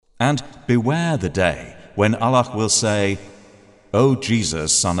And beware the day when Allah will say, O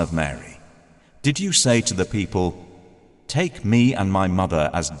Jesus, son of Mary, did you say to the people, take me and my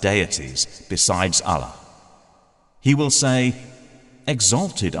mother as deities besides Allah? He will say,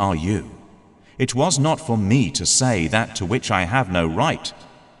 exalted are you. It was not for me to say that to which I have no right.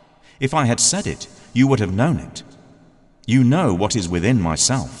 If I had said it, you would have known it. You know what is within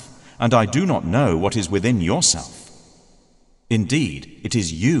myself, and I do not know what is within yourself. Indeed, it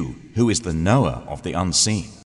is you who is the knower of the unseen.